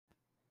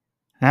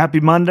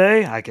Happy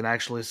Monday. I can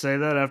actually say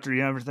that after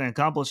everything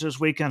accomplished this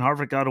weekend.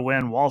 Harvick got a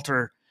win.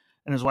 Walter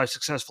and his wife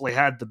successfully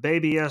had the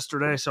baby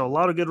yesterday. So a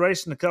lot of good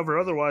racing to cover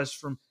otherwise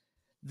from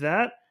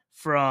that.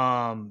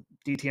 From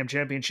DTM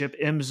Championship,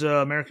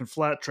 IMSA, American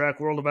Flat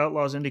Track, World of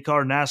Outlaws,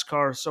 IndyCar,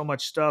 NASCAR, so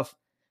much stuff.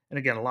 And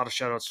again, a lot of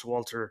shout outs to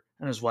Walter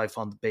and his wife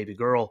on the baby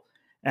girl.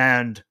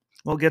 And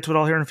we'll get to it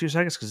all here in a few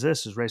seconds because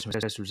this is Racing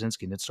with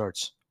Ruzinski and it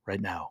starts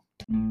right now.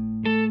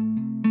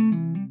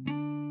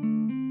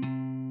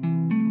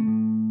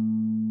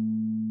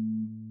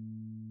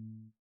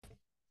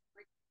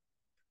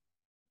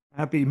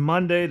 Happy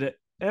Monday to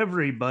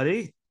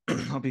everybody.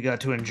 Hope you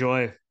got to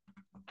enjoy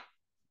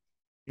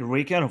your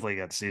weekend. Hopefully, you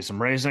got to see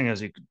some racing.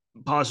 As you could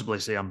possibly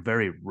see, I'm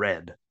very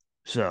red.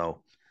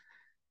 So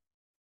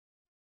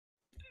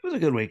it was a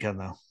good weekend,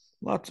 though.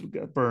 Lots of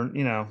got burnt,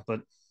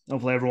 but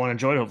hopefully everyone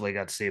enjoyed. Hopefully, you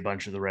got to see a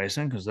bunch of the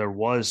racing because there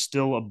was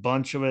still a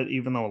bunch of it,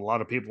 even though a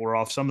lot of people were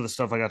off. Some of the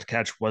stuff I got to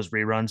catch was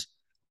reruns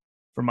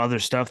from other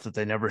stuff that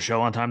they never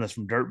show on time. That's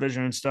from Dirt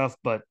Vision and stuff,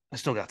 but I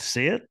still got to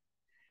see it.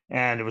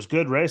 And it was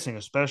good racing,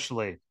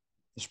 especially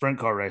the sprint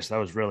car race. That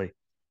was really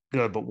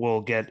good, but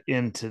we'll get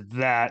into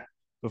that.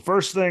 But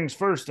first things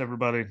first,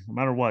 everybody, no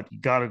matter what, you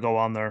got to go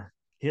on there,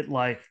 hit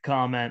like,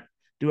 comment,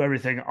 do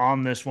everything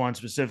on this one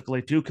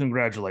specifically to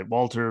congratulate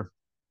Walter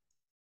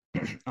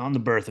on the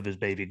birth of his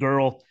baby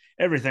girl.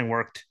 Everything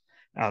worked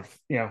out,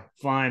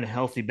 fine,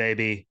 healthy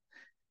baby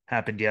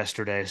happened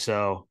yesterday.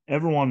 So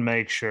everyone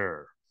make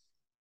sure,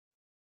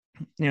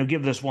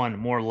 give this one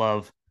more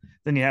love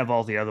than you have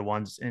all the other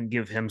ones and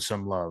give him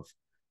some love.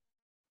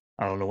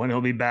 I don't know when he'll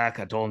be back.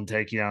 I told him to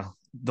take,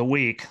 the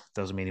week.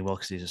 Doesn't mean he will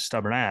because he's a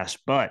stubborn ass,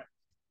 but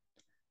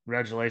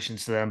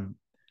congratulations to them.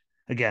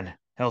 Again,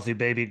 healthy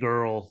baby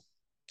girl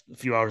a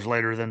few hours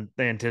later than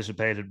they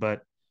anticipated,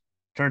 but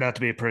turned out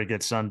to be a pretty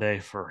good Sunday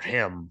for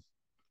him.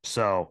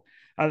 So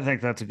I think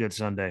that's a good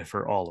Sunday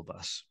for all of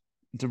us.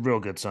 It's a real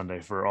good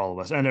Sunday for all of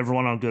us and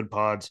everyone on Good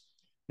Pods.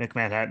 Nick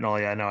Manhattan, all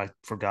I know I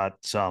forgot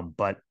some,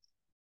 but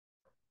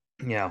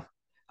I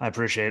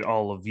appreciate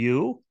all of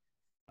you.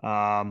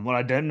 What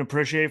I didn't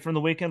appreciate from the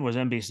weekend was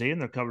NBC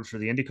and their coverage for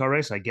the IndyCar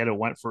race. I get it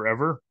went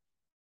forever,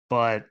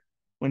 but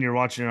when you're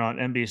watching it on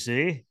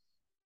NBC,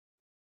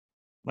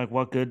 like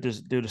what good does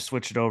it do to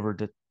switch it over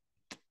to,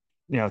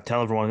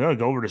 tell everyone, oh,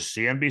 go over to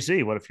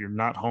CNBC? What if you're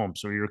not home?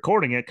 So you're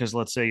recording it because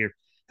let's say you're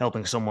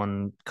helping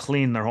someone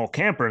clean their whole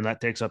camper and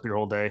that takes up your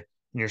whole day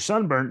and you're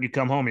sunburnt, you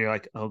come home and you're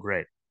like, oh,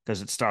 great.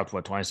 Because it stopped,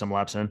 20 some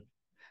laps in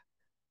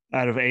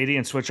out of 80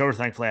 and switch over.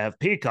 Thankfully, I have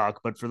Peacock,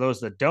 but for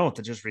those that don't,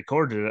 that just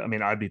recorded it, I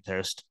mean, I'd be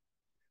pissed.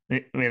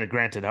 I mean,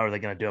 granted, how are they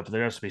going to do it? But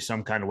there has to be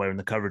some kind of way when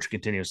the coverage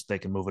continues so they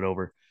can move it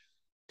over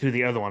to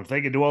the other one. If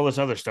they could do all this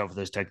other stuff with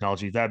this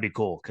technology, that'd be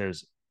cool.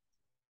 Because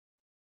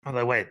I'm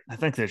like, wait, I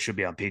think that should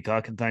be on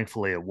Peacock, and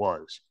thankfully it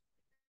was.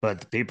 But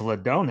the people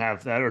that don't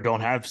have that or don't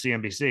have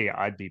CNBC,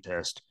 I'd be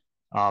pissed.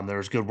 There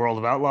was good World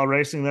of Outlaw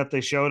racing that they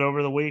showed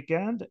over the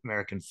weekend.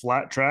 American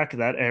Flat Track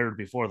that aired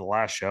before the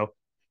last show.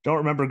 Don't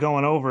remember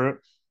going over it.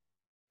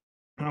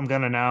 I'm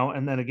gonna now.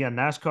 And then again,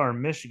 NASCAR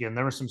in Michigan.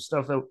 There was some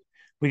stuff that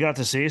we got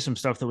to see, some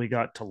stuff that we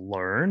got to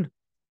learn,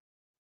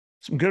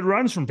 some good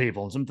runs from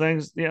people, and some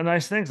things,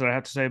 nice things that I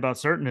have to say about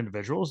certain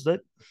individuals that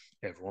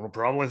everyone will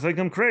probably think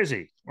I'm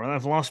crazy or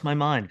I've lost my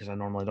mind because I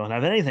normally don't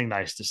have anything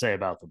nice to say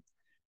about them.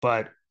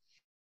 But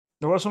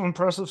there was some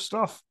impressive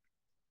stuff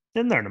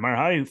in there, no matter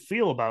how you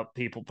feel about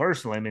people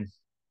personally. I mean,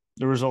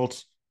 the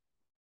results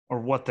are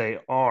what they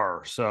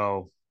are.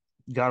 So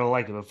gotta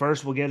like it. But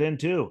first, we'll get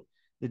into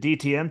the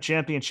DTM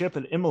Championship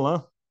at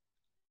Imola.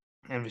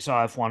 And we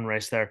saw F1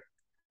 race there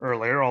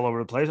earlier, all over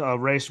the place.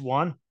 Race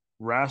one,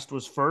 Rast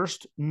was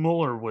first,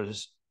 Mueller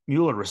was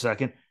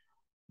second,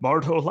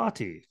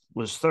 Bartolotti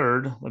was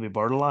third. Let me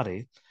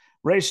Bartolotti.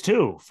 Race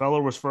two,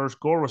 Feller was first,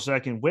 Gore was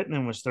second,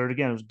 Whitman was third.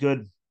 Again, it was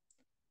good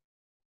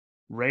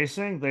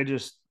racing. They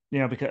just,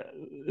 because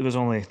it was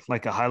only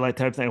like a highlight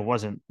type thing. It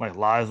wasn't like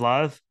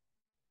live.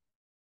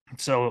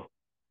 So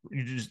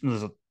you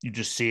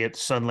just see it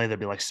suddenly. There'd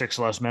be like 6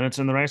 less minutes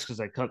in the race because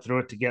they cut through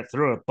it to get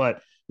through it.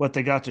 But what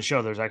they got to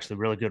show, there's actually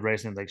really good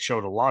racing. They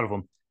showed a lot of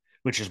them,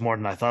 which is more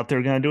than I thought they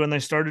were going to do when they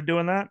started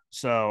doing that.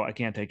 So I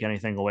can't take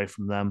anything away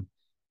from them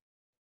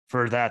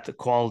for that. The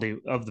quality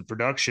of the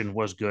production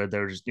was good.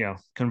 They're just,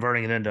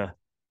 converting it into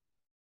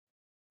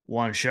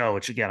one show,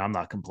 which again, I'm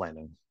not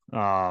complaining.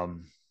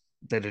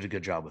 They did a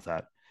good job with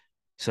that.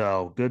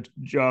 So good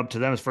job to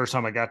them. It's the first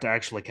time I got to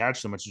actually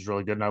catch them, which is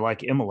really good. And I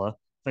like Imola.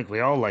 I think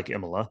we all like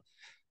Imola,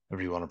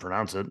 however you want to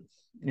pronounce it.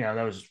 Yeah,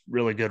 that was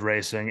really good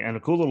racing and a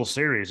cool little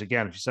series.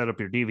 Again, if you set up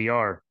your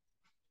DVR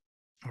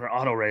or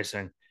auto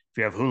racing, if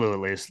you have Hulu at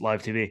least,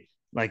 live TV,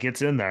 like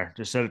it's in there.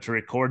 Just set it to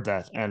record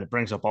that, and it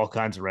brings up all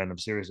kinds of random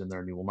series in there,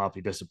 and you will not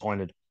be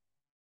disappointed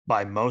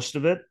by most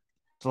of it.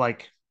 So,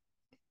 like,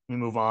 we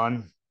move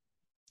on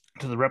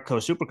to the Repco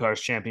Supercars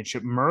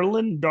Championship,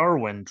 Merlin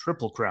Darwin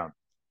Triple Crown.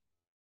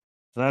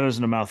 If that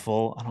isn't a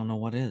mouthful, I don't know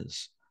what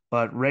is.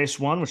 But race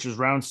one, which is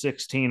round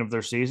 16 of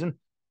their season,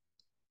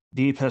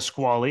 Di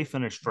Pasquale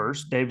finished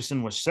first.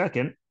 Davison was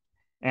second.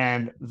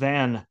 And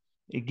Van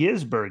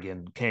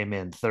Gisbergen came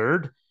in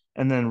third.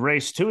 And then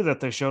race two that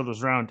they showed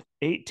was round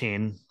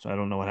 18. So I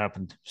don't know what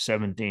happened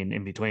 17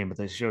 in between, but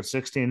they showed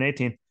 16 and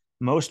 18.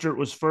 Mostert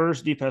was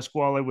first, De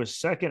Pasquale was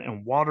second,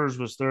 and Waters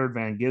was third.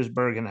 Van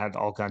Gisbergen had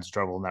all kinds of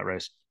trouble in that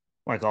race,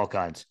 like all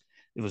kinds.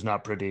 It was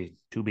not pretty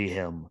to be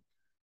him.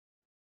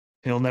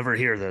 He'll never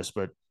hear this,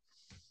 but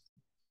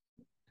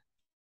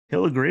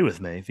he'll agree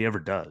with me if he ever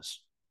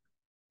does.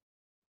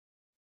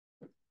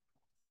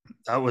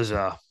 That was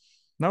rough.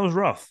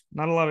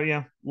 Not a lot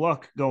of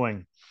luck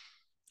going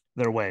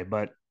their way,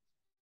 but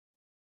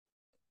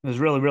it was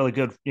really, really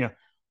good.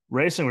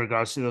 Racing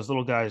regards to those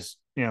little guys,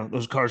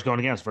 those cars going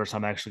against. First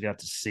time I actually got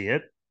to see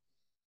it.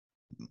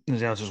 It's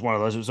just one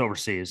of those. It was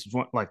overseas. It's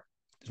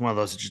one of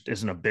those that just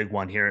isn't a big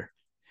one here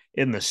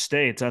in the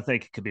States. I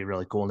think it could be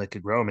really cool and it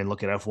could grow. I mean,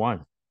 look at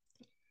F1.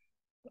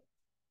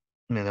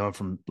 I mean, they went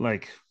from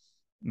like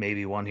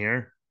maybe one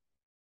here,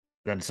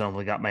 then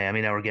suddenly got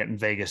Miami. Now we're getting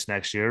Vegas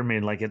next year. I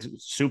mean, like it's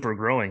super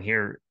growing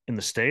here in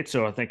the States.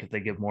 So I think if they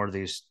give more of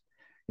these,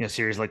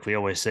 series, like we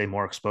always say,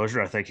 more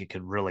exposure, I think it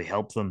could really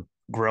help them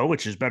grow,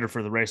 which is better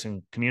for the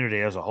racing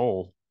community as a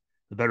whole.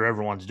 The better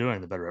everyone's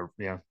doing, the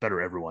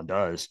better everyone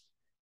does.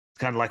 It's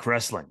kind of like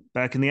wrestling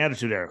back in the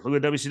Attitude Era. Look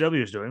what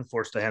WCW is doing,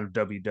 forced the hand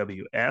of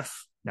WWF,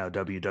 now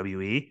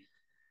WWE,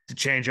 to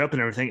change up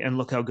and everything. And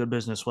look how good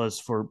business was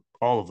for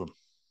all of them.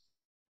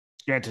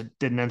 Granted,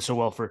 didn't end so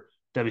well for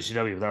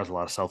WCW, but that was a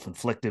lot of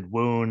self-inflicted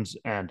wounds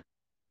and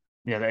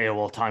the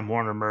AOL Time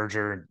Warner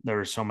merger. There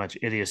was so much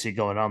idiocy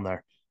going on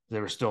there. They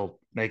were still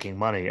making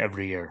money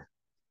every year.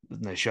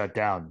 And they shut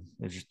down.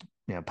 They just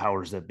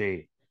powers that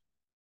be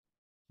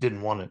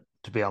didn't want it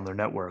to be on their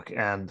network,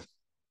 and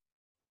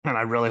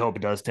I really hope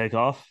it does take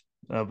off.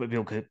 But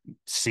people could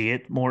see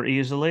it more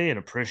easily and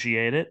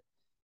appreciate it.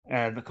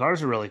 And the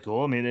cars are really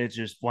cool. I mean, it's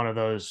just one of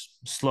those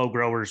slow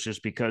growers.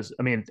 Just because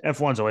I mean,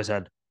 F1's always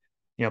had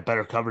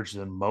better coverage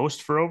than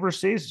most for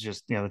overseas. It's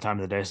just the time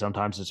of the day.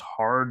 Sometimes it's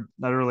hard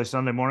that early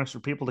Sunday mornings for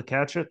people to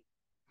catch it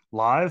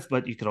live,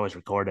 but you could always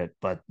record it.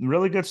 But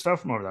really good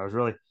stuff from over there. I was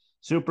really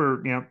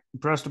super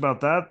impressed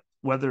about that.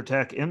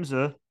 WeatherTech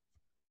IMSA,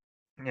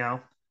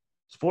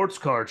 sports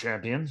car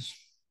champions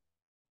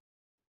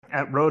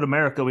at Road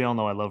America. We all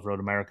know I love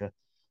Road America.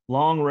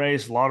 Long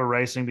race, a lot of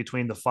racing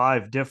between the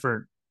 5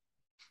 different,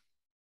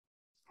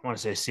 I want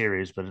to say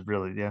series, but it's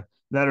really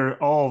that are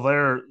all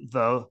there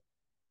though.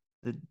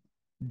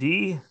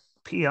 The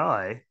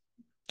DPI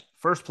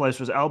first place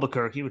was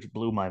Albuquerque, which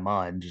blew my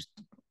mind.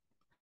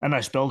 And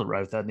I spelled it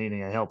right without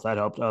needing any help. That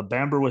helped.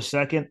 Bamber was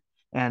second,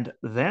 and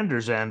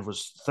Vanderzand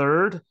was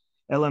third.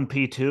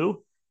 LMP2,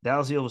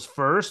 Dalziel was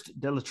first.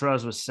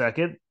 Delatraz was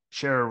second.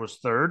 Scherer was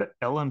third.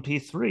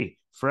 LMP3,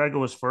 Fraga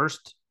was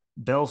first.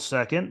 Bell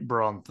second.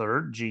 Braun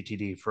third.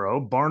 GTD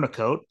Pro.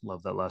 Barnacote,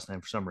 love that last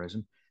name for some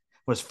reason,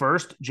 was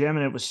first.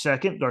 Jaminet was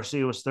second.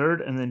 Garcia was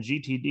third. And then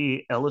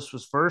GTD, Ellis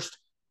was first.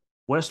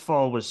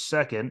 Westfall was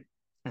second.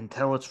 And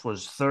Telitz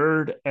was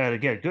third. And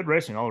again, good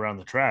racing all around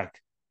the track.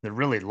 They're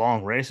really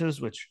long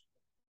races, which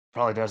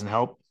probably doesn't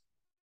help.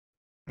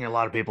 A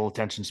lot of people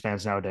attention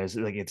spans nowadays,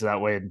 like it's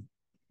that way in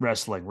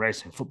wrestling,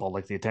 racing, football,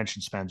 like the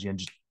attention spans,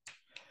 just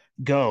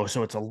go.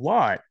 So it's a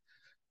lot.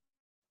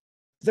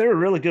 They were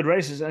really good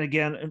races. And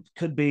again, it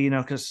could be,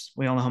 because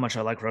we all know how much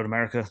I like Road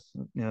America,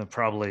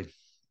 probably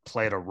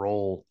played a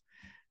role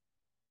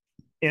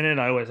in it.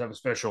 I always have a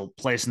special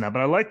place in that,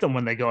 but I like them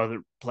when they go other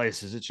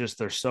places. It's just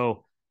they're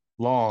so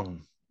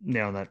long,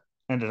 that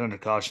ended under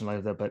caution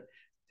like that. But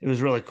it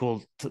was really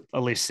cool to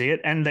at least see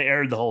it. And they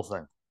aired the whole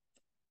thing.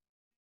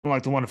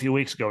 Like the one a few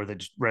weeks ago where they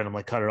just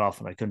randomly cut it off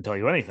and I couldn't tell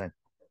you anything.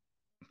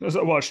 Because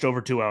I watched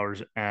over 2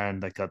 hours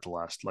and they cut the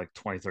last like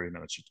 20, 30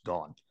 minutes, just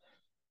gone.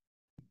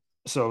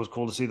 So it was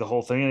cool to see the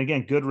whole thing. And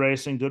again, good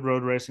racing, good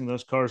road racing.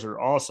 Those cars are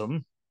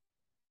awesome.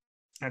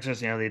 That's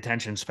just, the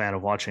attention span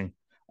of watching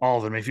all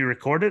of them. If you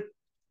record it,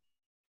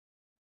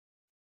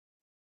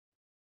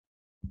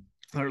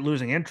 or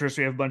losing interest,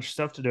 or you have a bunch of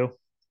stuff to do,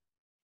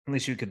 at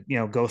least you could,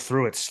 go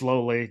through it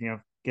slowly,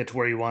 get to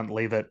where you want,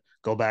 leave it,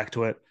 go back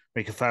to it, or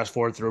you can fast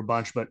forward through a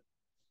bunch. But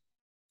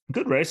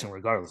good racing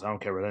regardless. I don't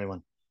care what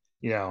anyone,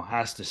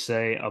 has to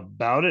say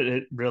about it.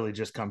 It really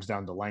just comes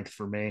down to length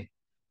for me.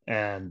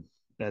 And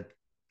that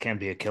can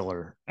be a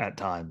killer at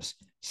times,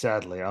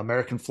 sadly.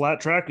 American Flat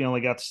Track, we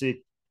only got to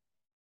see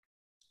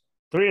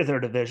 3 of their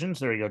divisions.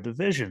 There you go,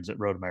 divisions at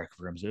Road America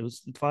for It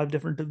was 5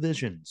 different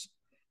divisions.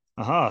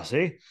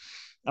 See?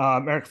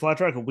 American Flat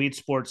Track, a Weed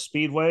Sports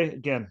Speedway.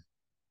 Again,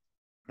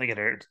 I think it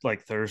aired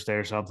like Thursday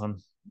or something.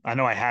 I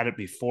know I had it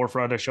before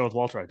Friday show with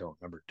Walter. I don't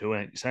remember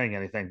saying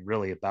anything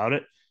really about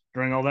it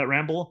during all that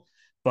ramble,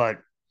 but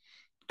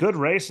good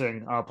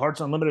racing.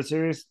 Parts Unlimited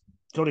Series.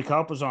 Cody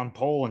Kopp was on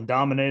pole and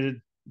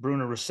dominated.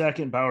 Bruner was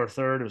second. Bauer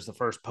third. It was the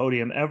first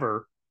podium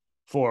ever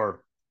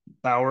for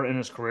Bauer in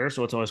his career.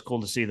 So it's always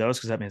cool to see those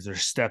because that means they're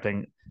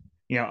stepping,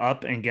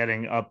 up and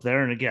getting up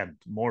there. And again,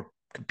 more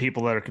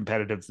people that are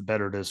competitive, the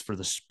better it is for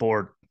the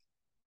sport,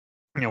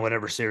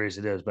 whatever series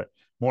it is. But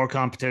more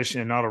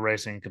competition in auto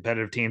racing,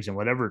 competitive teams, and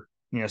whatever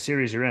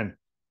series you're in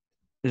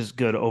is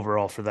good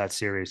overall for that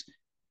series.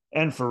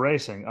 And for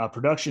racing,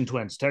 production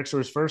twins. Texter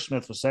was first,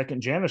 Smith was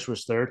second, Janish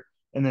was third,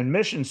 And then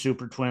Mission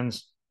Super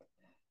Twins,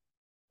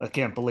 I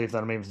can't believe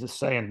that I'm even just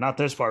saying, not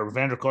this part.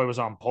 Vanderkoy was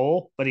on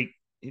pole, but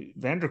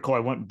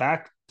Vanderkoy went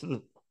back to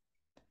the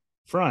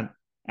front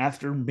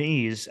after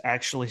Mies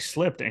actually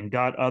slipped and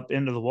got up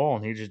into the wall,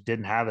 and he just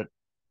didn't have it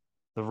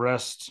the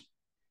rest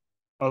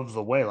of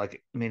the way.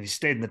 Like, I mean, he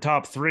stayed in the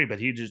top three, but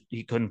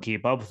he couldn't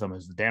keep up with them.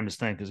 Is the damnedest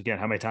thing. Because again,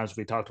 how many times have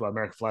we talked about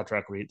American flat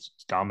track where it's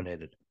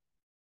dominated?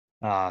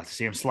 To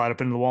see him slide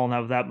up into the wall and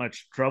have that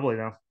much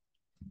trouble,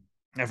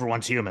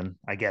 everyone's human.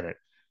 I get it.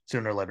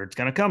 Sooner or later, it's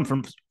going to come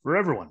for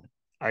everyone.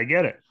 I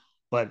get it,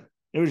 but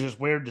it was just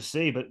weird to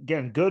see. But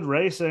again, good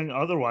racing.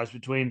 Otherwise,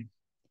 between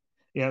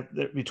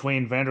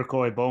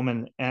Vanderkoy,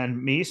 Bowman, and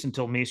Mies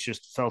until Mies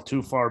just fell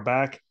too far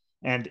back.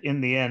 And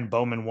in the end,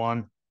 Bowman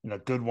won in a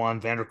good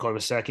one. Vanderkoy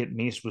was second.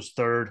 Mies was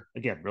third.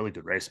 Again, really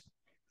good racing.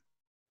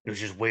 It was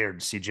just weird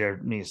to see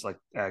Jared Mies like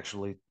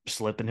actually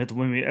slip and hit the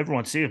wing.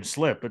 Everyone see him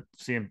slip, but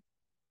see him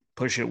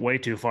push it way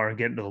too far and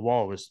get into the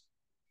wall was,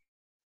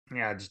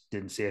 I just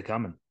didn't see it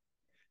coming.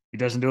 He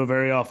doesn't do it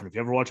very often. If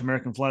you ever watch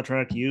American Flat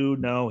Track, you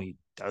know he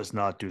does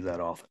not do that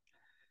often.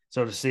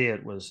 So to see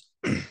it was,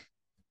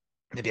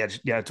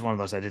 it's one of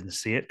those I didn't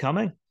see it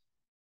coming.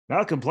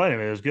 Not complaining.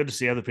 It was good to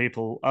see other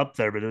people up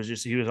there, but it was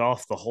just he was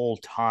off the whole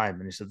time.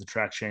 And he said the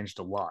track changed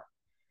a lot,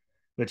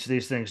 which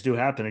these things do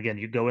happen. Again,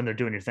 you go in there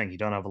doing your thing. You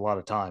don't have a lot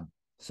of time.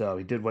 So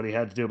he did what he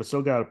had to do, but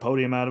still got a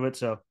podium out of it.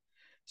 So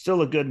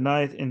still a good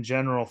night in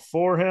general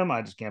for him.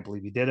 I just can't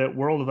believe he did it.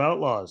 World of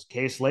Outlaws,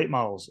 Case Late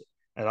Models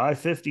at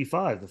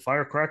I-55, the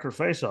Firecracker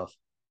face-off.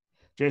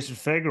 Jason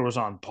Fager was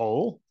on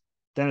pole.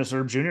 Dennis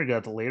Erb Jr.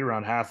 got the lead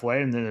around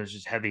halfway, and then there's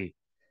just heavy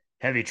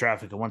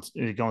traffic. And once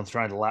going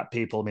trying to lap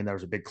people, I mean, there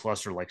was a big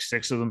cluster, like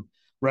 6 of them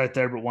right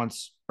there. But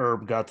once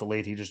Erb got the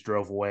lead, he just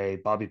drove away.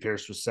 Bobby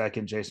Pierce was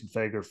second. Jason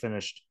Fager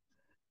finished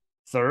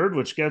third,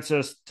 which gets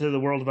us to the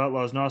World of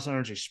Outlaws NOS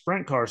Energy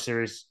Sprint Car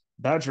Series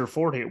Badger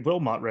 40 at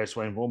Wilmot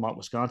Raceway in Wilmot,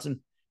 Wisconsin.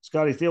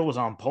 Scotty Thiel was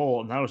on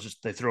pole, and that was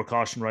just they threw a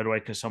caution right away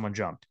because someone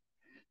jumped.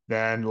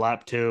 Then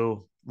lap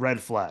 2, red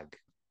flag,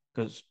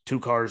 because 2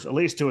 cars, at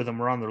least 2 of them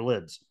were on their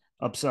lids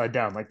upside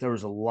down. Like there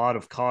was a lot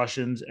of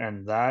cautions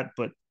and that,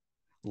 but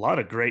a lot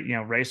of great,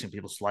 racing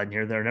people sliding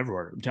here, there, and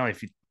everywhere. I'm telling you,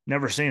 if you've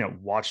never seen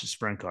it, watch the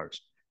sprint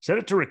cars. Set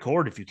it to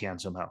record if you can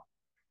somehow.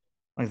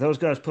 Like those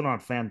guys put on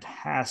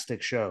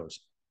fantastic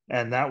shows.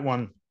 And that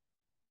one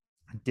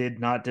did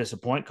not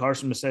disappoint.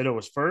 Carson Macedo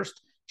was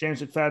first,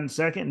 James McFadden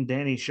second, and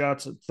Danny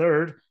Schatz at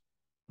third.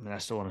 I mean, I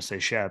still want to say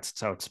Schatz,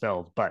 that's how it's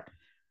spelled, but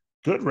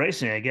good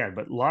racing again.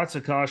 But lots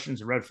of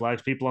cautions and red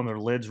flags, people on their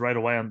lids right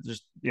away on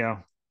just,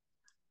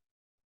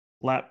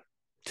 lap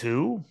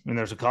 2. And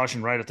there's a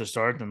caution right at the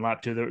start. And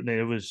lap 2,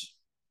 it was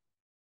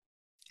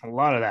a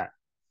lot of that.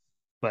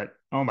 But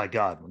oh my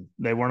God, when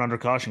they weren't under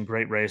caution,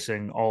 great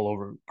racing all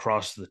over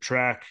across the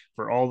track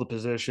for all the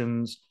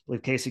positions. I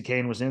believe Casey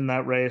Kane was in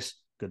that race.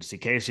 Good to see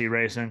Casey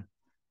racing.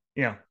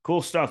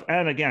 Cool stuff.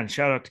 And again,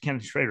 shout out to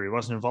Kenneth Schrader. He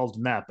wasn't involved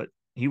in that, but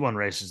he won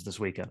races this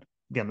weekend.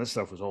 Again, this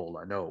stuff was old.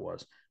 I know it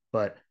was,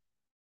 but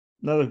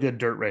another good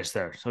dirt race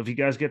there. So if you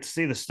guys get to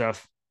see this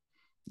stuff,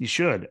 you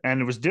should.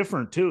 And it was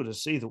different too to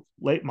see the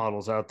late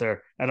models out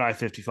there at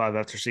I-55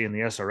 after seeing the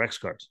SRX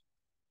cars.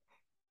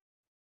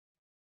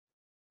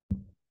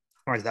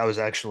 Like that was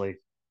actually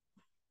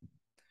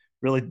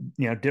really,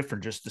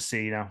 different just to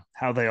see,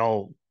 how they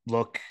all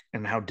look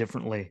and how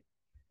differently,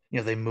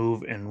 they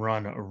move and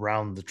run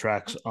around the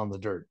tracks on the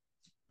dirt.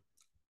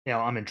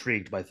 I'm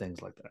intrigued by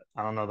things like that.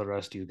 I don't know the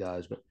rest of you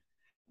guys, but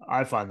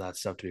I find that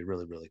stuff to be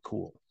really, really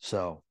cool.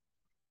 So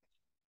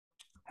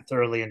I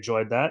thoroughly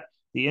enjoyed that.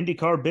 The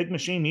IndyCar Big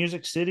Machine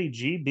Music City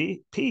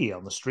GBP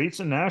on the streets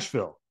in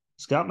Nashville.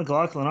 Scott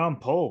McLaughlin on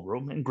pole,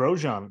 Roman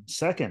Grosjean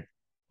second.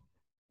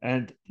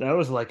 And that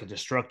was like a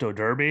Destructo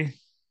Derby.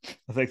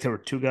 I think there were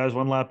 2 guys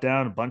 1 lap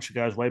down, a bunch of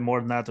guys way more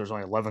than that. There's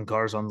only 11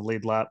 cars on the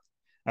lead lap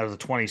out of the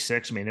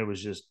 26. I mean, it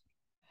was just,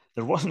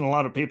 there wasn't a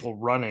lot of people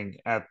running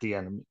at the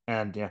end.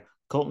 And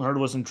Colton Hurd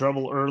was in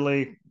trouble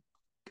early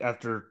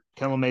after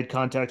Kemmel made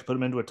contact to put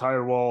him into a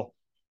tire wall.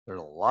 There's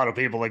a lot of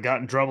people that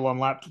got in trouble on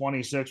lap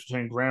 26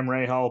 between Graham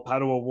Rahal,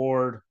 Pato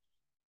Ward,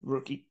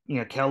 rookie,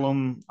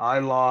 Kellum,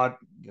 Ilott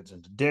gets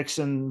into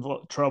Dixon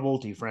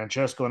trouble.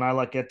 DeFrancesco and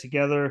Ilott get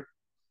together.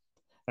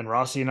 And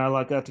Rossi and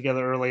Ilott got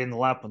together early in the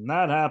lap when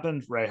that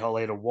happened.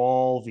 Rahal ate a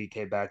wall.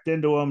 VK backed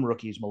into him.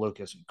 Rookies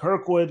Malukas and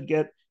Kirkwood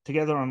get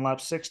together on lap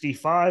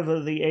 65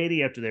 of the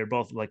 80 after they were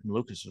both, like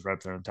Malukas was right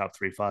there in the top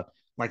 3-5.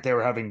 Like they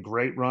were having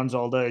great runs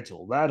all day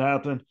till that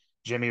happened.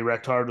 Jimmy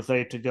wrecked hard with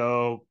 8 to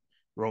go.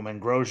 Roman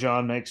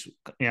Grosjean makes,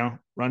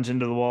 runs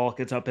into the wall,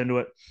 gets up into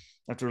it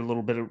after a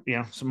little bit of,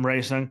 some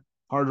racing,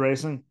 hard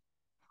racing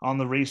on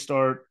the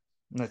restart.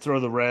 And they throw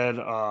the red.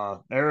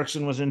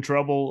 Ericsson was in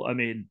trouble. I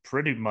mean,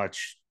 pretty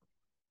much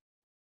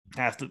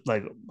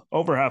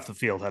over half the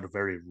field had a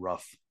very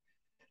rough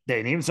day.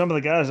 And even some of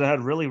the guys that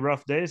had really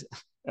rough days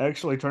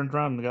actually turned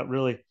around and got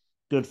really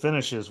good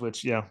finishes,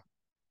 which,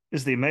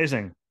 is the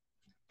amazing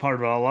part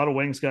of it. A lot of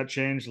wings got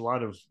changed, a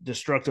lot of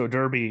Destructo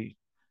Derby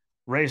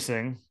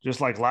racing,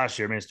 just like last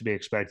year. I mean, it's to be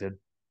expected.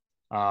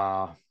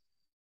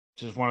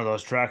 Just one of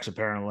those tracks,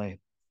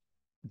 apparently.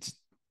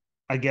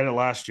 I get it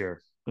last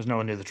year because no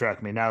one knew the track.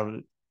 I mean, now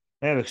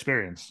they have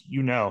experience,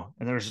 and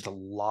there was just a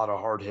lot of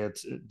hard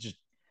hits, just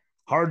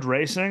hard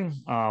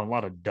racing, a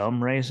lot of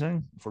dumb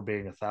racing. For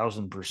being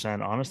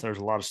 1,000% honest, there's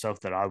a lot of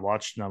stuff that I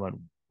watched and I went,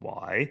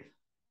 why?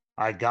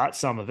 I got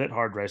some of it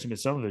hard racing, but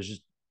some of it is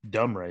just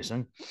dumb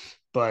racing.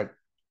 But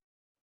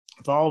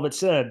with all of it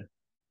said,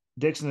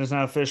 Dixon is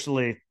now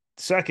officially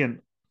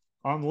second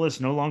on the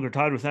list, no longer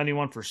tied with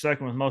anyone for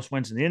second with most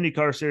wins in the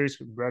IndyCar series.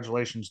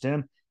 Congratulations to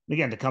him. And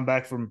again, to come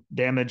back from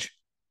damage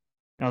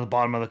on the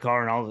bottom of the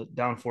car and all the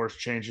downforce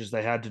changes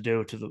they had to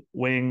do to the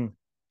wing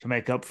to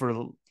make up for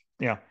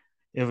the,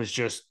 it was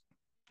just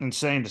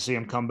insane to see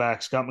him come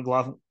back. Scott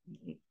McLaughlin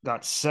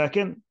got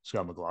second.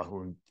 Scott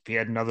McLaughlin, if he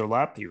had another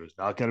lap, he was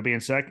not going to be in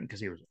second because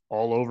he was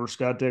all over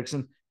Scott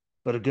Dixon.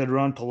 But a good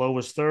run. Palou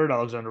was third.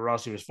 Alexander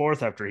Rossi was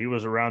fourth after he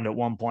was around at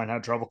one point,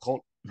 had trouble.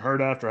 Colton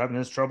Hurd, after having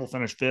his trouble,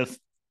 finished fifth.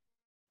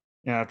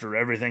 After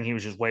everything, he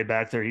was just way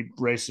back there. He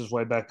raced his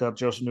way back up.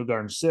 Joseph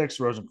Newgarden sixth,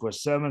 Rosenquist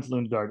seventh,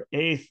 Lundgaard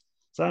eighth,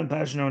 Simon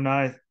Pagenaud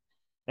ninth,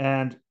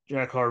 and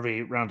Jack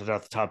Harvey rounded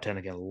out the top 10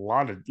 again. A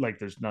lot of,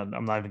 there's none.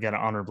 I'm not even going to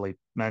honorably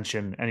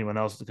mention anyone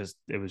else because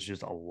it was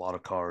just a lot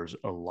of cars,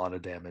 a lot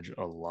of damage,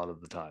 a lot of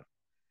the time.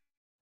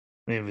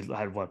 I mean, we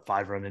had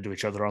five run into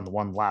each other on the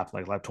one lap,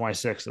 like lap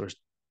 26. There was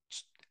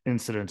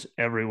incidents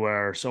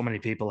everywhere. So many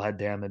people had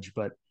damage,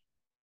 but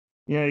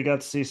you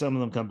got to see some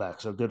of them come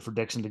back. So good for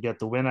Dixon to get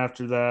the win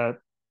after that.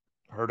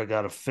 Herta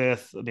got a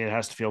fifth. I mean, it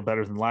has to feel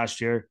better than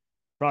last year.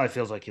 Probably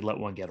feels like he let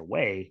one get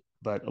away,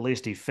 but at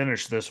least he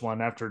finished this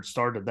one after it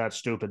started that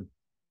stupid.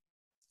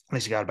 At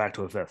least he got it back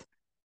to a fifth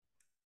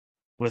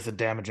with the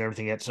damage and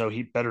everything yet. So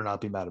he better not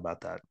be mad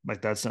about that.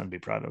 Like, that's something to be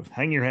proud of.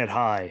 Hang your head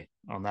high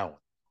on that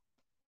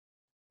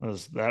one.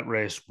 That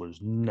race was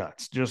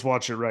nuts. Just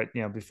watch it right,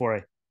 before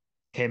I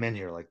came in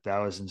here. Like, that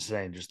was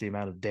insane. Just the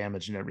amount of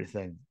damage and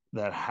everything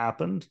that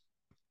happened.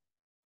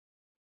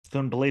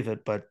 Couldn't believe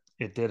it, but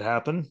it did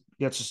happen.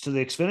 Gets us to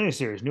the Xfinity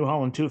Series, New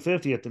Holland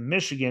 250 at the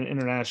Michigan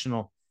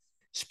International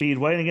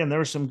Speedway. And again, there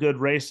was some good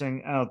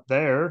racing out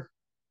there.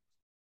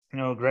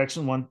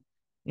 Gregson won.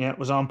 It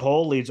was on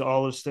pole, leads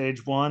all of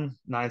stage one,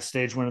 ninth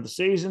stage win of the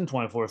season,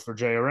 24th for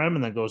JRM,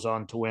 and then goes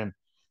on to win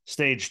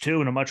stage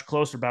two in a much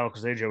closer battle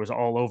because AJ was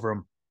all over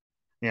him,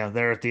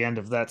 there at the end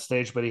of that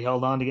stage. But he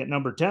held on to get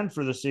number 10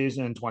 for the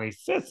season and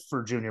 25th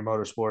for Junior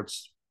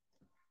Motorsports.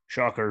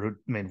 Shocker.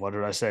 I mean, what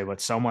did I say?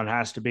 But someone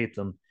has to beat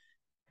them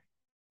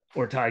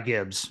or Ty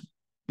Gibbs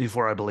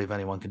before I believe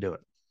anyone can do it.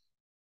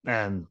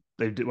 And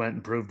they went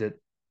and proved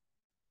it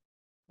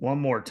one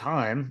more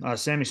time.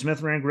 Sammy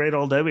Smith ran great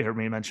all day. We heard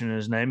me mention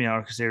his name.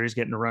 ARCA Series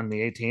getting to run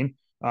the 18.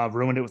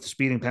 Ruined it with the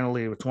speeding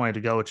penalty with 20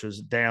 to go, which was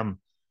a damn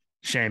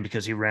shame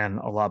because he ran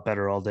a lot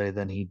better all day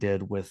than he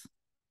did with,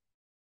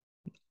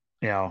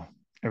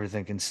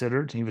 everything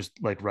considered. He was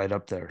right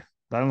up there.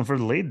 Battling for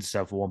the lead and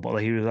stuff at one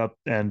point. He was up,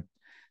 and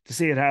to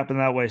see it happen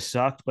that way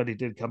sucked, but he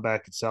did come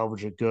back and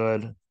salvage it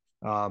good.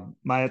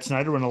 Myatt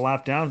Snyder, when a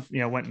lap down,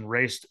 went and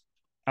raced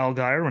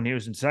Allgaier when he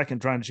was in second,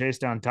 trying to chase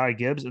down Ty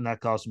Gibbs, and that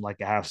cost him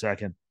a half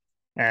second.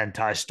 And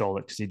Ty stole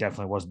it because he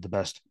definitely wasn't the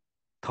best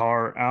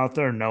car out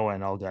there. Noah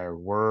and Allgaier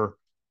were.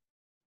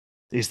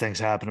 These things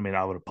happen. I mean,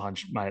 I would have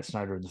punched Myatt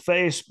Snyder in the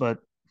face, but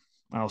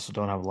I also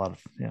don't have a lot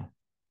of,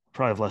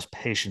 probably have less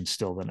patience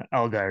still than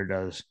Allgaier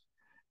does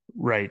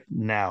right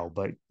now.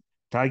 But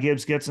Ty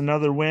Gibbs gets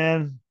another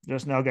win.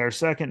 Justin Allgaier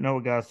second.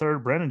 Noah got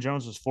third. Brennan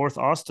Jones was fourth.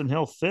 Austin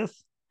Hill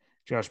fifth.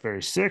 Josh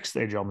Berry sixth.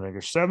 AJ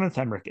Allmendinger seventh.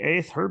 Henrik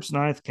eighth. Herbst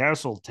ninth.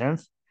 Castle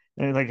 10th.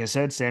 And like I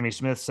said, Sammy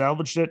Smith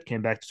salvaged it.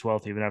 Came back to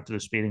 12th even after the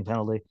speeding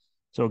penalty.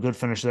 So a good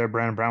finish there.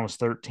 Brandon Brown was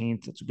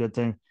 13th. It's a good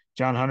thing.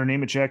 John Hunter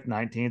Nemechek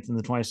 19th in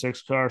the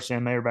 26 car.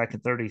 Sam Mayer back in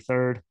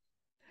 33rd.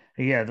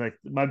 Yeah,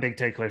 my big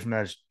takeaway from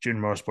that is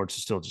Junior Motorsports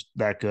is still just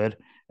that good.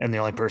 And the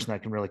only person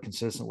that can really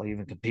consistently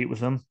even compete with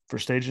them for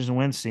stages and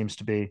wins seems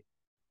to be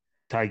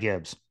Ty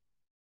Gibbs.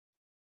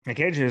 And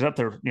KJ is up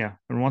there,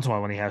 every once in a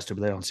while when he has to,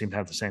 but they don't seem to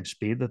have the same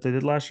speed that they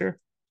did last year.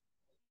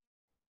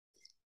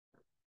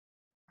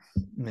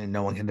 I mean,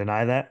 no one can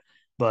deny that.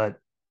 But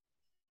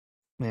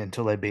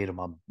until they beat him,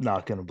 I'm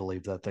not going to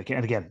believe that they can.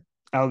 And again,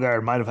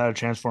 Allgaier might have had a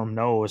chance for him.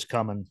 Noah was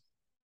coming.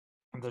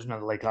 If there's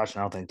another late caution,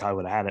 I don't think Ty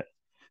would have had it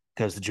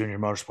because the Junior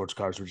Motorsports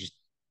cars were just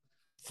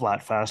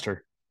flat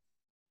faster.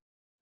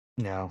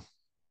 Don't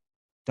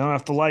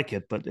have to like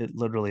it, but it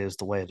literally is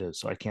the way it is.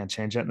 So I can't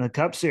change that. In the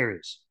Cup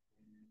Series,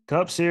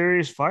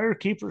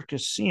 Firekeeper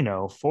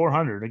Casino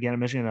 400 again at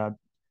Michigan.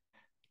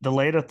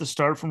 Delayed at the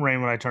start from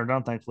rain when I turned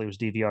on. Thankfully, it was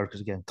DVR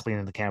because again,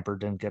 cleaning the camper,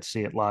 didn't get to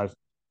see it live.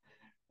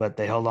 But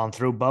they held on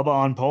through. Bubba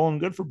on pole, and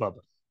good for Bubba.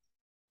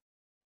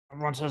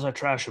 Everyone says I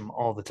trash him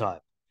all the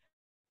time.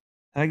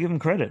 I give him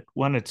credit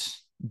when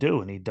it's due,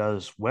 and he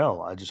does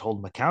well. I just hold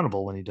him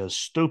accountable when he does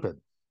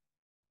stupid.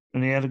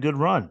 And he had a good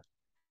run.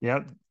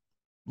 Yep,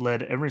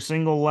 led every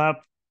single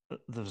lap.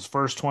 The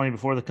first 20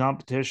 before the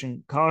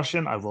competition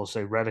caution. I will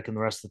say Reddick and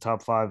the rest of the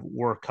top five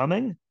were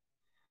coming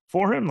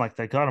for him.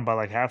 They caught him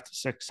by half to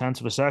 6/10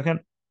 of a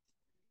second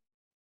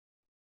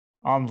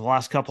on the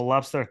last couple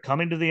laps there,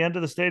 coming to the end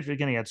of the stage. But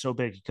again, he had so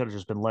big, he could have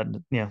just been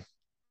letting it,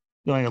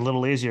 going a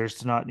little easier is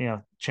to not,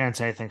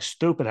 chance anything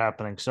stupid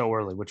happening so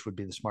early, which would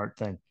be the smart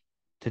thing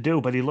to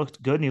do. But he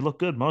looked good and he looked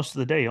good most of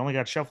the day. He only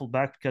got shuffled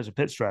back because of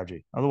pit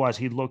strategy. Otherwise,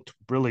 he looked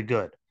really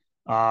good.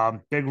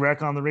 Big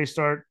wreck on the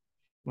restart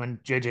when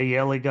JJ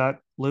Yeley got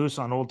loose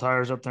on old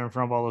tires up there in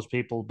front of all those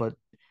people. But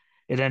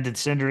it ended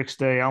Cindric's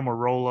day,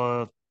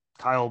 Almirola,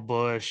 Kyle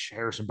Busch,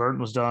 Harrison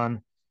Burton was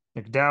done,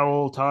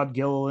 McDowell, Todd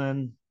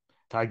Gilliland,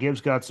 Ty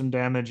Gibbs got some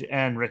damage,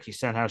 and Ricky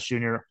Stenhouse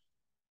Jr.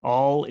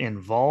 all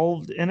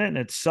involved in it. And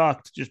it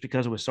sucked just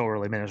because it was so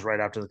early. I mean, it was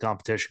right after the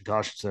competition.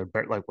 Cautions,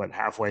 like what,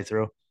 halfway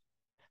through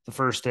the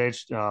first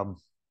stage. It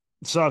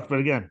sucked, but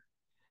again,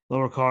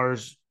 lower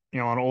cars,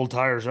 on old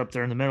tires up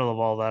there in the middle of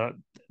all that,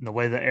 and the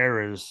way the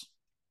air is,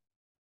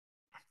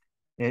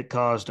 it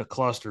caused a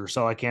cluster.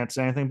 So I can't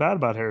say anything bad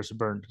about Harrison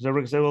Burton because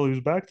everyone can say, well, he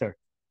was back there.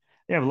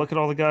 Yeah, but look at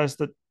all the guys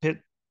that hit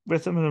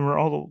with him and were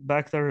all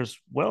back there as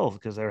well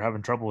because they were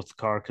having trouble with the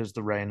car because of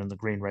the rain and the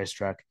green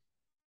racetrack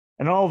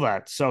and all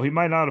that. So he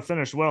might not have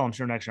finished well. I'm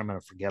sure next year I'm going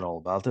to forget all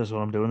about this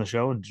when I'm doing the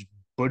show and just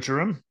butcher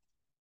him.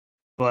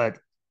 But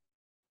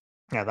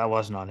yeah, that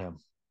wasn't on him.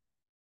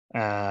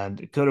 And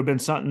it could have been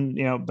something,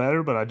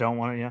 better, but I don't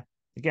want to,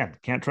 again,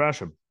 can't trash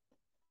him.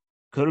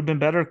 Could have been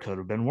better, could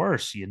have been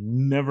worse. You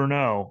never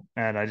know.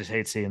 And I just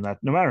hate seeing that.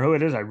 No matter who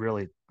it is, I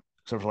really,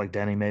 except for like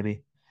Denny,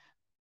 maybe.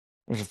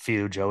 There's a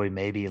few, Joey,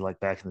 maybe like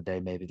back in the day,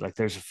 maybe. Like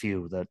there's a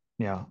few that,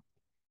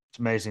 it's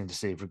amazing to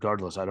see.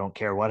 Regardless, I don't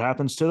care what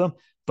happens to them,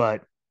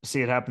 but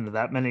see it happen to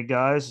that many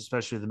guys,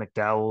 especially the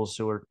McDowells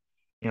who are,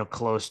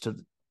 close to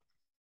the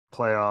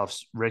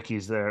playoffs.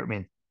 Ricky's there. I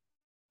mean,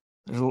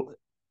 there's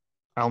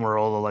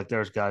Almirola, like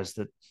there's guys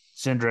that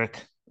Cindric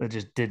that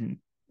just didn't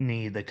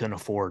need, they couldn't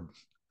afford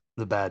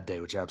the bad day,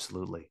 which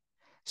absolutely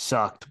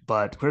sucked.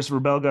 But Christopher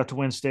Bell got to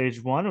win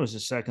stage one. It was the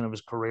second of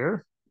his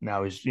career.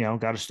 Now he's,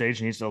 got a stage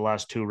and he's the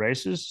last two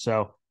races.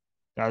 So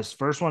got his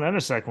first one and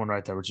a second one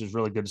right there, which is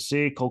really good to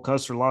see. Cole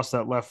Custer lost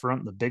that left front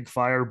in the big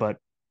fire, but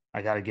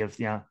I got to give,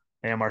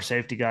 AMR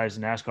safety guys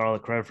and NASCAR all the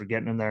credit for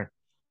getting in there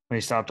when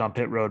he stopped on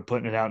pit road,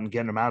 putting it out and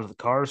getting them out of the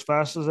car as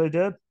fast as they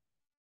did.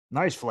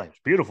 Nice flames,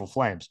 beautiful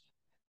flames.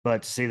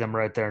 But to see them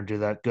right there and do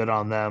that, good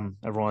on them.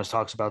 Everyone always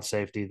talks about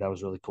safety. That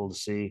was really cool to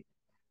see.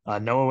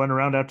 Noah went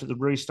around after the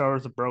restart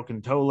with a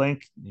broken toe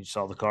link. You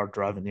saw the car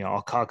driving,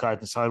 all cockeyed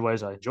and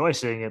sideways. I enjoy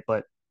seeing it,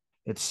 but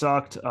it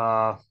sucked.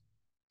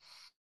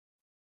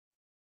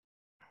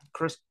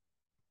 Chris,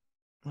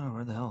 oh,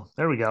 where the hell?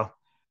 There we go.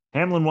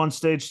 Hamlin won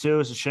stage two.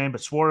 It's a shame,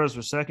 but Suarez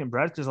was second.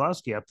 Brad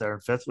Keselowski up there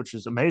in fifth, which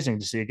is amazing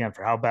to see again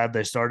for how bad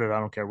they started. I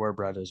don't care where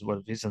Brad is. What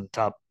if he's in the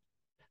top,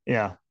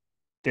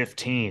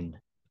 15?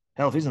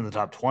 Hell, if he's in the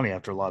top 20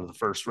 after a lot of the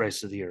first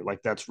race of the year,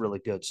 like that's really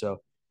good.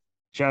 So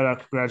shout out,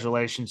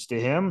 congratulations to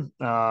him.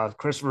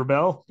 Christopher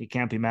Bell, you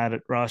can't be mad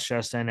at Ross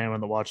Chastain.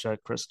 Anyone that watched that,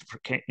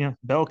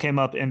 Bell came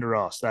up into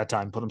Ross that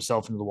time, put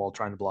himself into the wall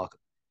trying to block him.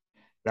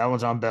 That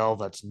one's on Bell.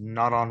 That's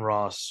not on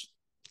Ross.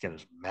 Get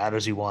as mad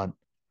as you want.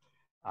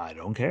 I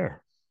don't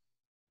care.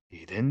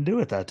 He didn't do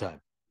it that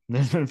time.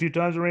 There's been a few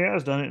times where he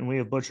has done it and we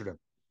have butchered him.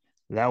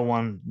 That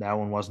one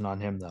wasn't on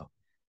him though.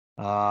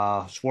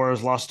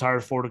 Suarez lost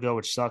tires 4 to go,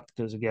 which sucked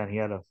because again he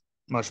had a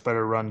much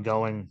better run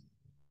going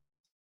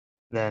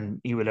than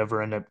he would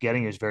ever end up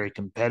getting. He was very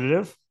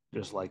competitive,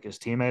 just like his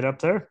teammate up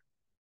there.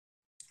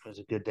 It was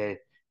a good day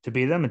to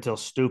be them until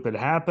stupid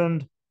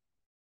happened.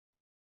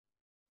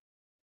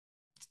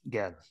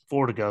 Again,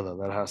 4 to go though.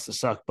 That has to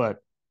suck. But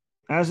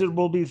as it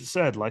will be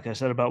said, like I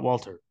said about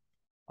Walter,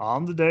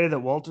 on the day that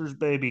Walter's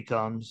baby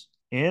comes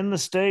in the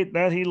state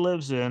that he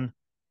lives in,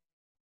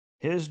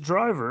 his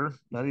driver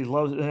that he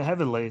loves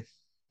heavily,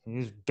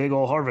 he's a big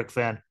old Harvick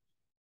fan,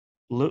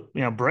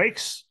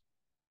 breaks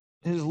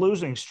his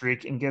losing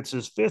streak and gets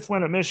his fifth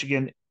win at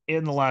Michigan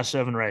in the last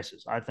 7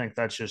 races. I think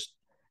that's just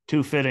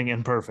too fitting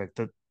and perfect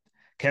that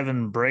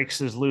Kevin breaks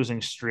his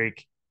losing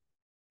streak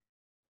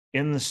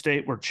in the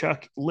state where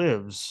Chuck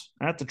lives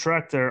at the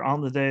track there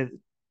on the day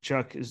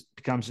Chuck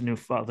becomes a new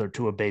father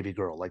to a baby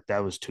girl. Like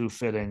that was too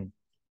fitting.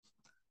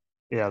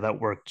 Yeah, that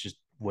worked just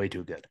way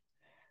too good.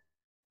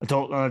 I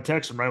told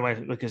text him right away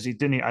because I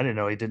didn't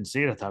know he didn't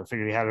see it. I thought I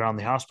figured he had it on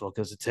the hospital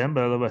because it's him.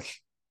 But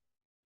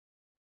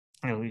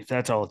if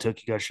that's all it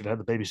took, you guys should have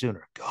the baby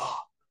sooner. God.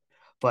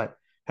 But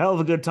hell of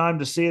a good time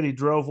to see it. He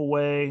drove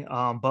away.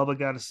 Bubba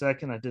got a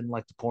second. I didn't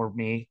like the poor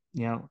me,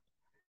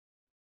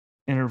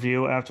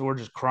 interview afterward,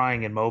 just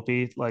crying and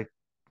mopey. Like,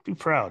 be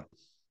proud.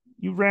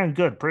 You ran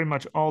good pretty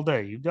much all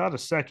day. You got a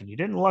second. You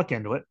didn't luck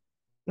into it.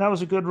 That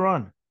was a good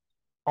run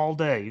all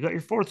day. You got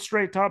your fourth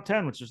straight top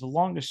 10, which is the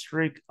longest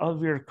streak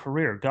of your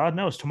career. God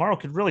knows tomorrow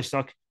could really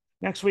suck.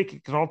 Next week,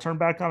 it could all turn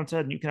back on its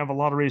head, and you can have a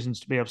lot of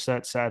reasons to be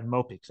upset, sad, and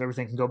mopey because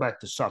everything can go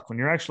back to suck. When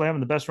you're actually having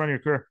the best run of your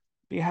career,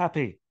 be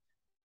happy.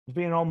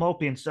 Being all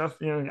mopey and stuff,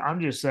 I'm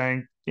just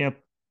saying,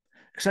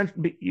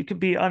 you could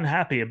be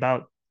unhappy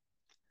about,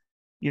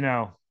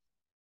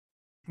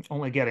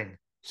 only getting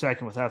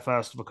second with that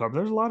fast of a car. But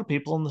there's a lot of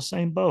people in the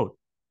same boat,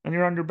 and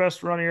you're on your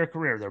best run of your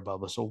career there,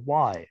 Bubba. So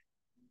why?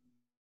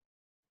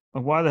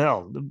 Why the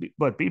hell?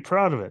 But be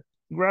proud of it.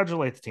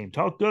 Congratulate the team.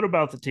 Talk good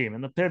about the team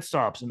and the pit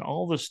stops and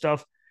all this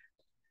stuff.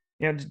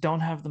 Yeah, don't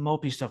have the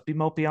mopey stuff. Be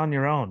mopey on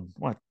your own.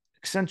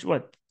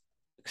 Accentuate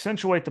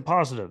the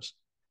positives.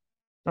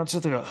 Not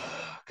sit there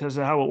because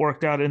of how it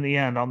worked out in the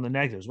end on the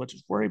negatives. But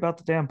just worry about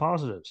the damn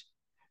positives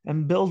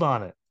and build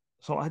on it.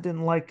 So I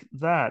didn't like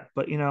that,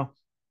 but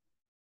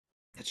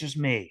it's just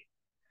me.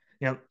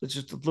 It's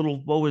just a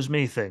little woe is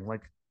me thing.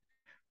 Like,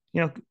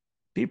 you know,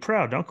 be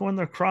proud. Don't go in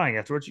there crying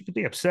afterwards. You could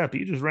be upset, but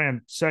you just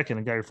ran second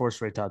and got your fourth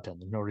straight top 10.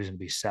 There's no reason to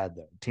be sad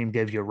there. The team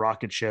gave you a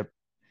rocket ship,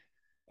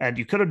 and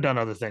you could have done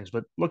other things,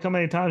 but look how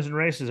many times in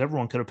races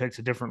everyone could have picked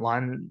a different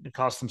line and it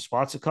cost them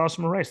spots. It cost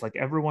them a race. Like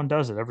everyone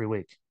does it every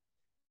week.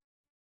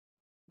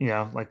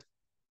 Like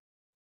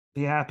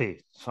be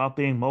happy. Stop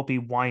being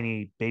mopey,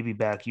 whiny, baby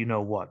back, you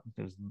know what,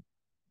 because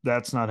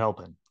that's not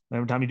helping.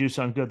 Every time you do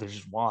something good, there's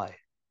just why.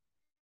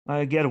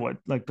 I get it.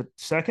 But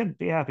second,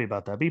 be happy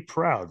about that. Be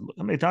proud.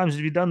 How many times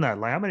have you done that?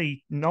 Like, how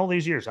many, in all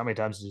these years, how many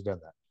times has he done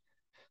that?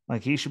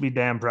 Like, he should be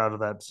damn proud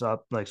of that.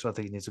 So, so I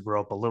think he needs to grow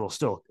up a little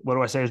still. What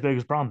do I say his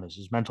biggest problem is?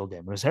 His mental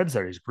game. When his head's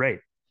there, he's great.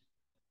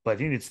 But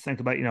he needs to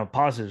think about,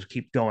 positives,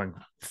 keep going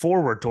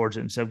forward towards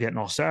it instead of getting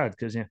all sad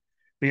because,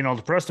 being all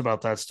depressed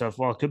about that stuff,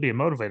 well, it could be a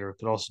motivator. It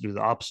could also do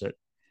the opposite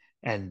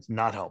and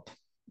not help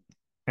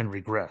and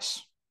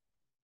regress,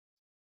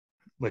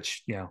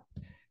 which,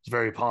 it's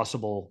very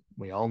possible.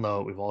 We all know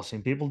it. We've all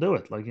seen people do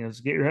it. Like,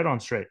 just get your head on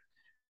straight.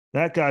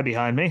 That guy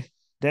behind me,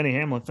 Denny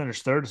Hamlin,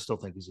 finished third. I still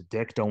think he's a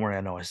dick. Don't worry.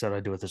 I know I said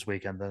I'd do it this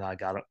weekend. Then I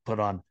got to put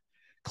on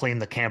clean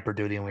the camper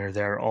duty, and we were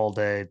there all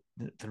day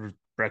through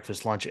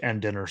breakfast, lunch,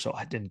 and dinner. So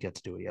I didn't get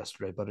to do it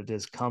yesterday, but it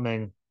is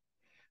coming.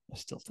 I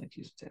still think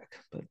he's a dick,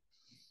 but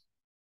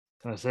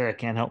can I say I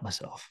can't help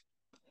myself?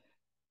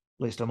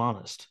 At least I'm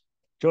honest.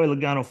 Joey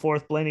Logano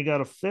fourth, Blaney got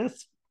a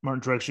fifth,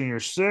 Martin Truex Jr.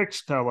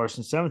 sixth, Kyle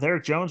Larson seventh,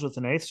 Eric Jones with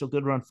an eighth, so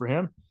good run for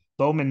him.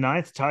 Bowman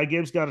ninth, Ty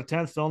Gibbs got a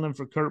 10th, filling in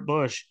for Kurt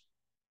Busch.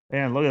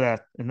 Man, look at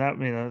that. And that,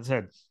 I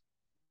said,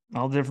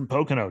 all different.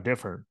 Pocono,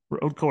 different.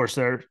 Road course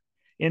there.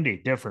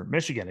 Indy, different.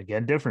 Michigan,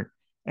 again, different.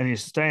 And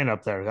he's staying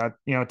up there.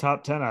 Got,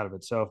 top 10 out of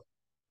it. So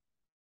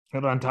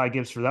good on Ty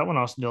Gibbs for that one.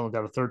 Austin Dillon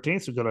got a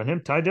 13th, so good on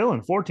him. Ty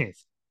Dillon, 14th.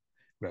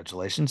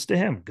 Congratulations to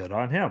him. Good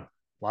on him.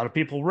 A lot of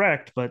people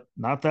wrecked, but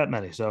not that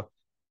many. So,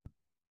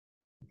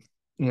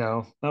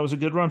 that was a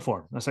good run for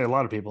him. I say a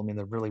lot of people.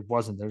 There really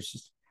wasn't. There's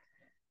just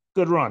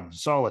good run.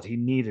 Solid. He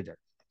needed it.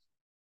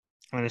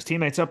 And his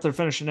teammates up there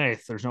finishing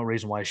eighth. There's no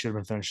reason why he should have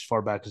been finished as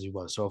far back as he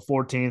was. So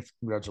 14th,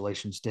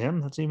 congratulations to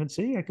him. Let's even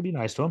see. I could be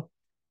nice to him.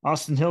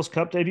 Austin Hill's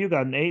Cup debut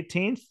got an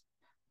 18th.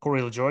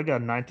 Corey LaJoie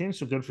got a 19th,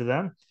 so good for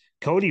them.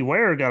 Cody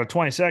Ware got a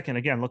 22nd.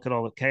 Again, look at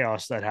all the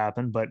chaos that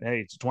happened, but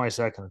hey, it's a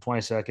 22nd. A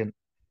 22nd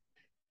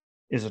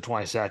is a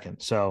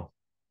 22nd. So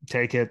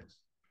take it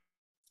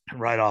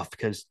right off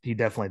because he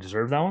definitely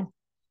deserved that one.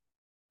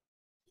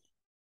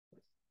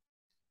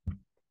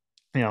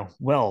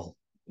 Well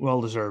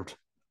deserved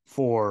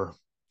for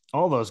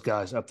all those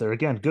guys up there.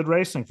 Again, good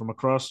racing from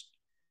across,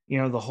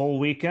 the whole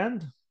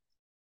weekend.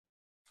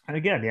 And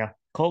again,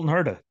 Colton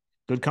Herta,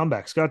 good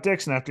comeback. Scott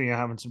Dixon, after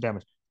having some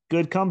damage,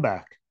 good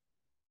comeback.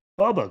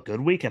 Bubba,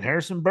 good weekend.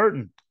 Harrison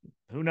Burton,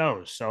 who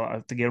knows? So I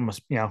have to give him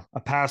a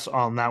pass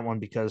on that one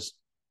because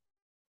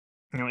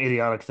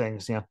idiotic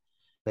things,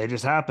 they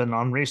just happen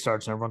on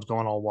restarts and everyone's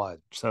going all wide.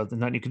 So there's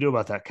nothing you can do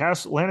about that.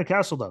 Atlanta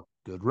Castle, though,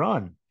 good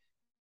run.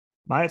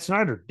 Myatt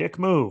Snyder, dick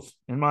move,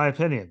 in my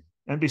opinion.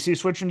 NBC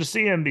switching to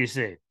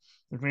CNBC,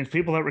 which means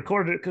people that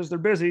recorded it because they're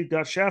busy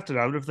got shafted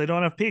out of it if they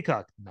don't have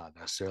Peacock. Not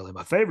necessarily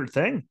my favorite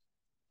thing.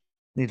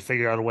 Need to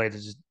figure out a way to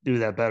just do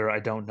that better. I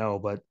don't know,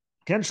 but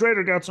Ken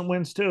Schrader got some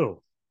wins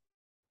too.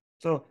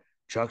 So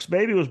Chuck's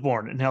baby was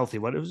born and healthy,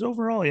 but it was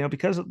overall,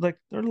 because there's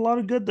a lot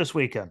of good this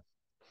weekend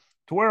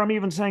to where I'm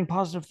even saying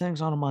positive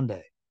things on a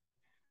Monday.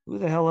 Who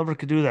the hell ever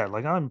could do that?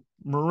 Like I'm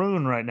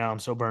maroon right now. I'm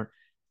so burnt.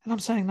 And I'm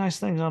saying nice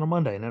things on a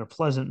Monday and in a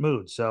pleasant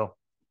mood. So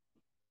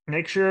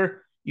make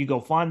sure you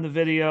go find the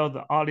video,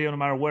 the audio, no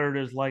matter where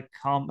it is, like,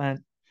 comment,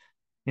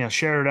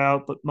 share it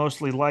out, but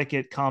mostly like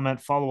it,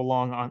 comment, follow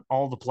along on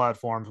all the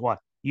platforms. What?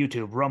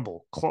 YouTube,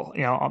 Rumble,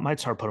 I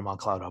might start putting them on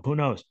Cloud Hub. Who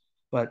knows?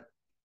 But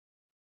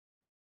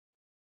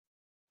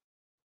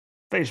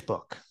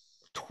Facebook,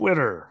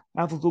 Twitter,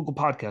 Apple, Google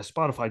Podcasts,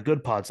 Spotify,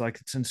 Good Pods. Like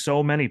it's in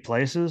so many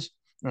places.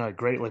 And I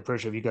greatly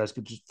appreciate if you guys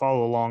could just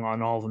follow along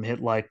on all of them,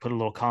 hit like, put a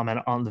little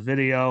comment on the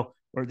video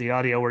or the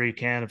audio where you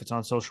can, if it's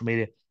on social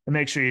media, and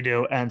make sure you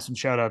do. And some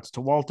shout outs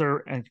to Walter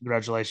and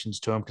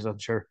congratulations to him because I'm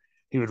sure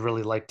he would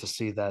really like to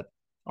see that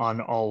on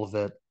all of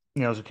it.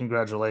 So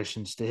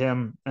congratulations to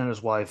him and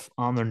his wife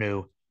on their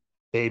new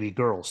baby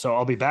girl. So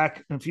I'll be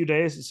back in a few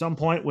days at some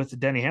point with the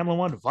Denny Hamlin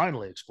one to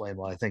finally explain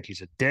why I think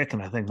he's a dick.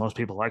 And I think most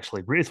people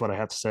actually agree with what I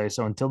have to say.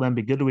 So until then,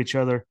 be good to each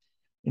other.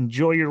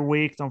 Enjoy your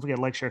week. Don't forget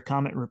to like, share,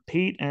 comment,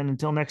 repeat. And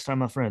until next time,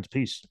 my friends,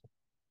 peace.